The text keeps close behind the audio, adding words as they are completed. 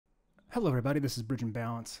Hello everybody, this is Bridge and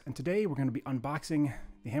Balance, and today we're going to be unboxing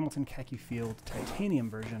the Hamilton Khaki Field Titanium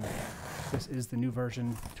version. This is the new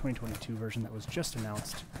version, 2022 version that was just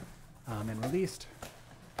announced and released.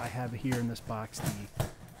 I have here in this box the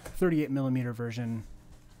 38mm version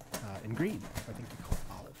in green, I think they call it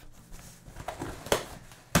olive.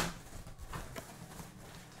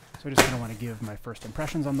 So I just kind of want to give my first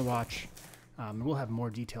impressions on the watch, and we'll have more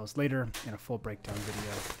details later in a full breakdown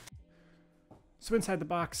video. So inside the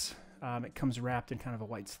box, it comes wrapped in kind of a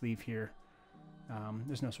white sleeve here.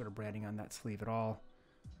 There's no sort of branding on that sleeve at all.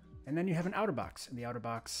 And then you have an outer box, and the outer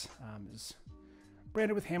box is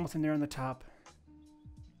branded with Hamilton there on the top.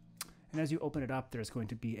 And as you open it up, there's going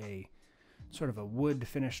to be a sort of a wood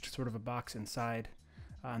finished sort of a box inside,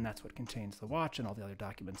 and that's what contains the watch and all the other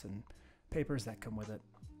documents and papers that come with it.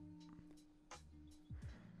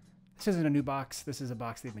 This isn't a new box. This is a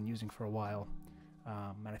box they've been using for a while,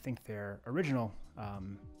 and I think their original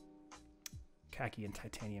Khaki and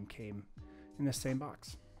Titanium came in this same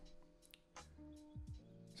box.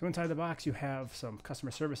 So inside the box you have some customer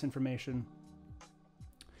service information.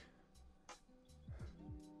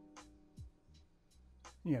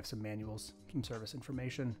 You have some manuals, some service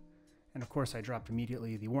information, and of course I dropped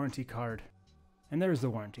immediately the warranty card. And there's the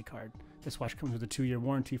warranty card. This watch comes with a 2-year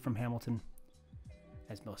warranty from Hamilton,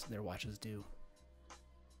 as most of their watches do.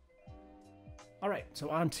 Alright, so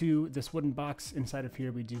on to this wooden box. Inside of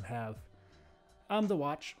here we do have the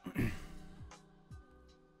watch.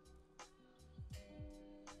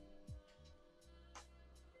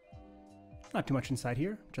 Not too much inside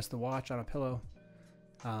here, just the watch on a pillow.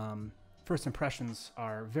 First impressions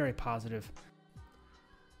are very positive.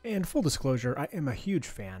 And full disclosure, I am a huge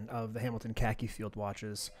fan of the Hamilton Khaki Field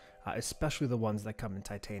watches, especially the ones that come in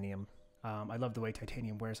titanium. I love the way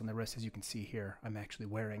titanium wears on the wrist. As you can see here, I'm actually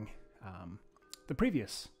wearing the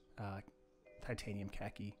previous titanium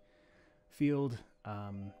Khaki Field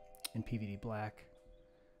in PVD black.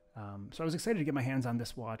 So I was excited to get my hands on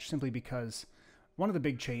this watch simply because one of the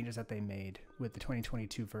big changes that they made with the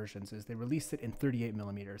 2022 versions is they released it in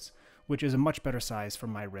 38mm, which is a much better size for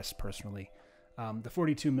my wrist personally. The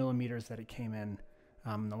 42mm that it came in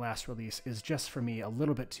the last release is just for me a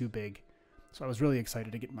little bit too big. So I was really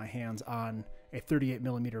excited to get my hands on a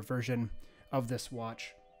 38mm version of this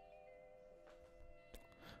watch.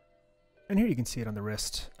 And here you can see it on the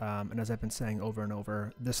wrist, and as I've been saying over and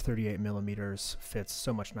over, this 38mm fits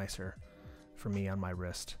so much nicer for me on my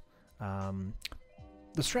wrist. The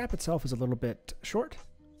strap itself is a little bit short,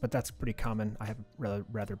 but that's pretty common. I have a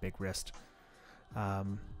rather big wrist,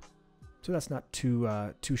 so that's not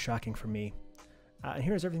too shocking for me. And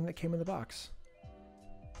here's everything that came in the box.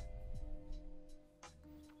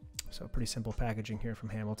 So pretty simple packaging here from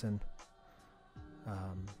Hamilton. A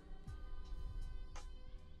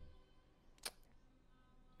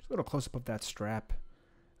little close-up of that strap.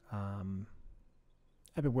 I've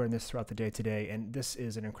been wearing this throughout the day today, and this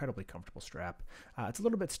is an incredibly comfortable strap. It's a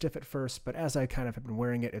little bit stiff at first, but as I kind of have been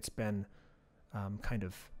wearing it, it's been kind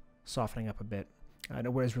of softening up a bit, and it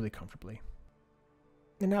wears really comfortably.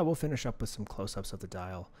 And now we'll finish up with some close-ups of the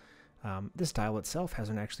dial. This dial itself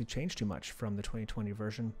hasn't actually changed too much from the 2020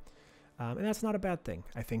 version, and that's not a bad thing.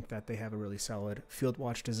 I think that they have a really solid field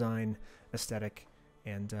watch design, aesthetic,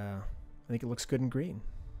 and I think it looks good in green.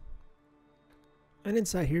 And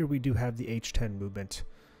inside here we do have the H10 movement,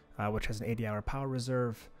 which has an 80-hour power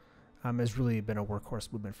reserve. Has really been a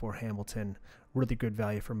workhorse movement for Hamilton. Really good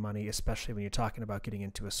value for money, especially when you're talking about getting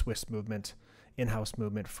into a Swiss movement, in-house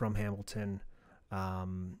movement from Hamilton.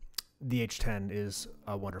 The H10 is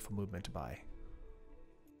a wonderful movement to buy.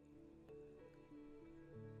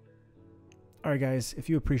 Alright guys, if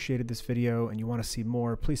you appreciated this video and you want to see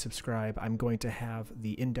more, please subscribe. I'm going to have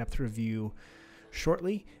the in-depth review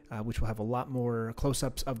shortly, which will have a lot more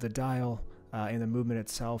close-ups of the dial and the movement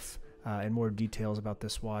itself, and more details about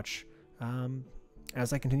this watch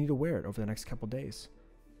as I continue to wear it over the next couple days.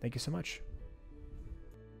 Thank you so much.